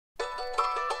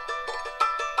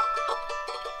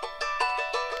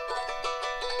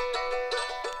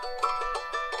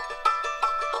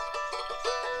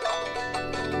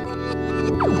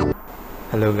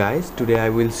Hello guys, today I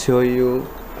will show you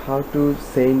how to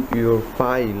send your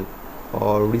file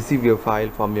or receive your file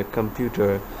from your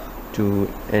computer to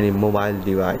any mobile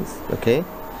device. Okay,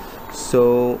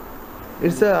 so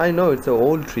I know it's an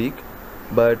old trick,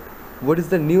 but what is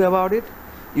the new about it?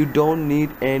 You don't need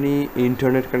any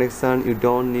internet connection, you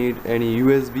don't need any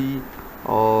USB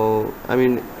or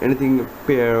anything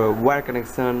pair wire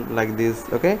connection like this.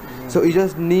 Okay, so you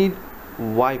just need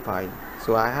Wi-Fi.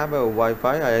 So I have a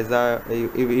Wi-Fi,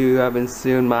 if you haven't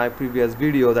seen my previous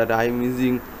video that I'm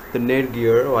using the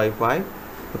Netgear Wi-Fi.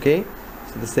 Okay,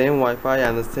 so the same Wi-Fi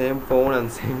and the same phone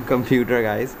and same computer,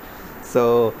 guys.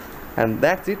 So and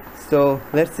that's it. So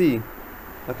let's see.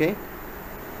 Okay,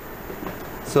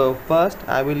 so first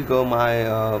I will go my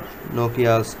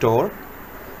Nokia store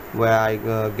where I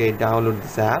get download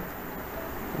this app.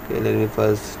 Okay, let me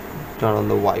first turn on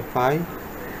the Wi-Fi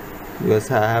because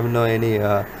I have no any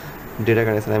data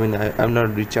connection. I'm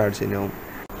not recharged,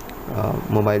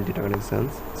 mobile data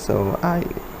connections, so I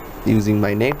using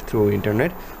my net through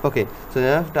internet. Okay, so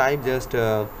now type just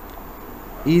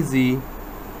easy,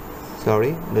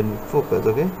 sorry, let me focus.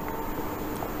 Okay,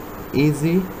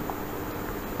 easy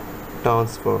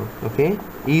transfer. Okay,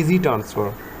 easy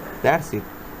transfer, that's it.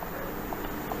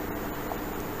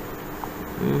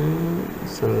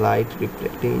 So light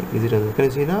reflecting easy transfer, can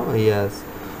you see now? Yes.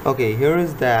 Okay, here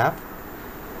is the app,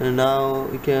 and now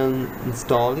you can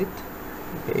install it.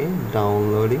 Okay,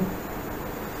 downloading.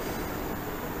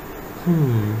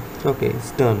 Okay,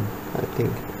 it's done, I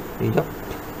think. Yep,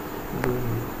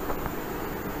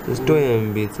 it's 2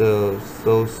 MB,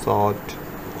 so short,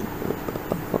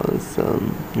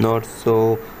 not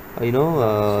so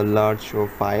large or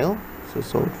file, so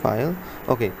short file.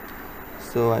 Okay,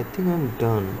 so I think I'm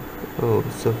done. Oh,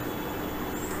 so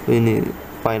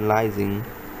finalizing.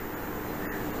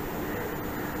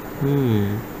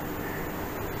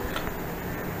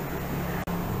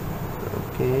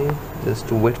 Okay, just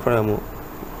to wait for a moment.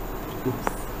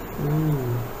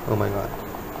 Oh my god,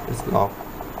 it's locked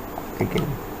again.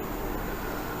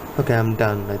 Okay, I'm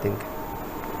done, I think.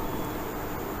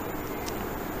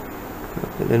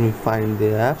 Okay, let me find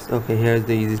the apps. Okay, here's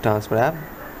the easy transfer app,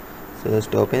 so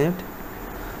just open it.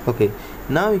 Okay,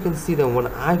 now you can see the one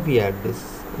IP address.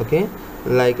 Okay,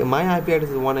 like my IP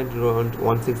address is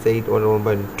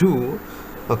 192.168.1.2.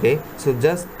 okay, so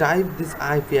just type this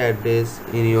IP address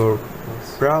in your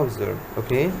browser.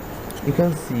 Okay, you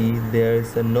can see there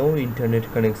is no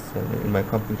internet connection in my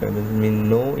computer. I mean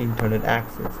no internet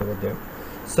access over there.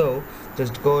 So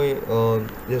just go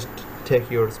just take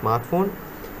your smartphone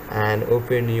and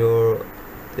open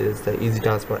the easy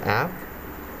transfer app.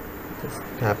 Just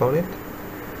tap on it,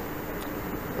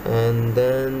 and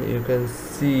then you can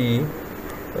see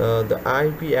the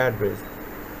IP address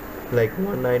like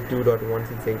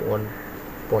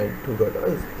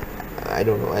 192.168.1.2. I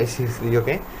don't know, I see.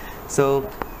 Okay, so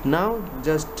now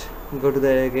just go to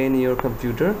again your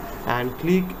computer and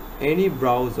click any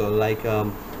browser like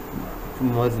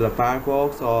Mozilla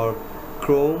Firefox or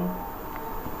Chrome.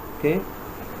 Okay,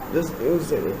 just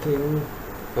use anything.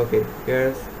 Okay,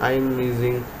 here's I'm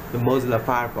using the Mozilla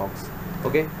Firefox.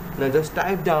 Okay, now just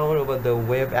type down over the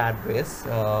web address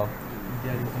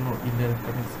There is no email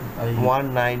connection.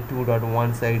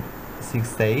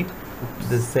 192.168.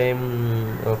 the same.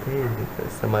 Okay,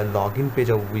 this is my login page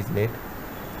of Wiznet.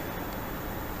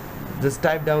 Just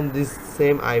type down this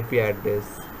same IP address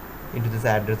into this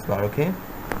address bar. Okay,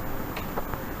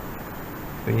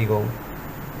 here you go,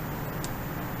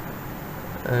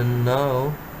 and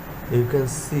now you can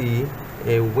see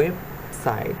a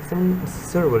website, some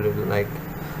server like.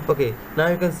 Okay, now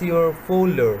you can see your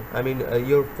folder,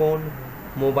 your phone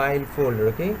mobile folder.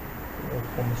 Okay,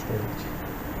 Home storage.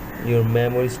 your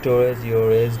memory storage,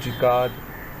 your SD card.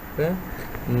 Okay,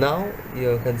 now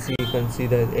you can see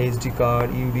the SD card,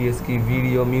 UDSK,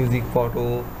 video, music,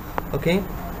 photo. Okay,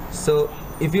 so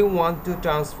if you want to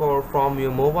transfer from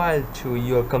your mobile to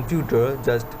your computer,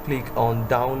 just click on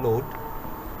download.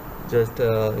 Just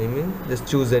just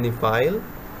choose any file,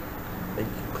 like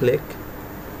click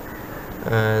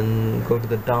and go to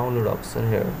the download option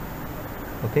here.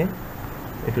 Okay,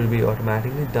 it will be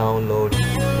automatically download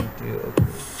into your. Okay,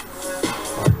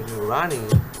 when you're running,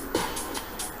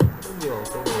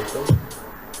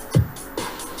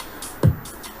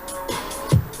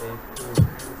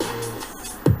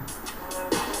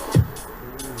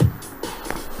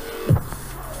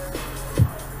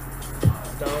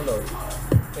 download.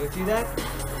 Can you see that?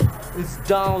 It's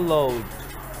download.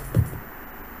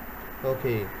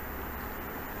 Okay,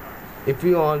 if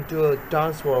you want to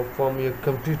transfer from your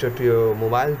computer to your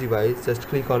mobile device, just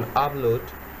click on upload,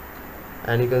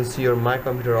 and you can see your my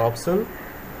computer option,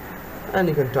 and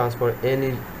you can transfer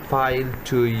any file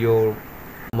to your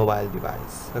mobile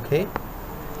device. Okay,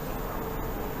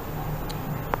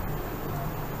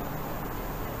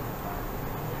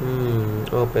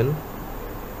 open.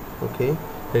 Okay,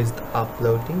 here's the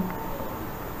uploading.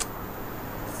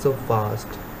 So fast.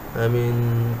 I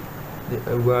mean,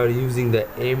 we are using the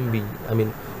MB. I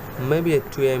mean, maybe a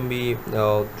 2 MB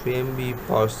or 3 MB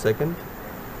per second,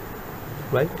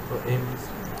 right? So aim is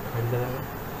kinda.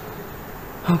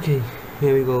 Okay,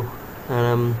 here we go,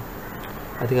 and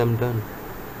I think I'm done.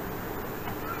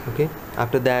 Okay,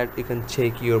 after that you can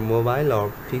check your mobile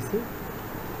or PC.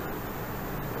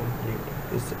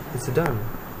 Complete. It's done.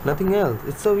 Nothing else.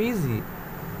 It's so easy,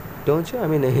 don't you? I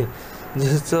mean,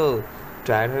 just so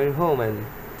try it at home, and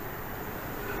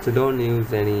so don't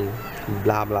use any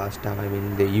blah blah stuff. I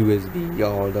mean, the USB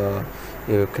or the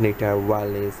connector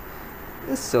wireless.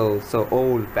 It's so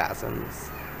old fashioned.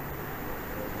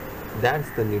 That's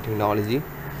the new technology.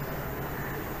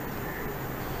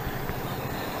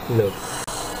 Look,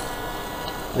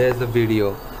 there's the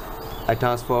video. I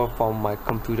transfer from my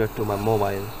computer to my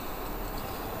mobile.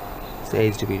 It's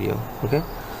HD video. Okay,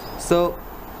 so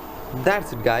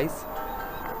that's it, guys.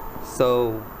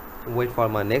 So wait for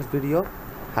my next video.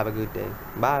 Have a good day.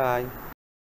 Bye.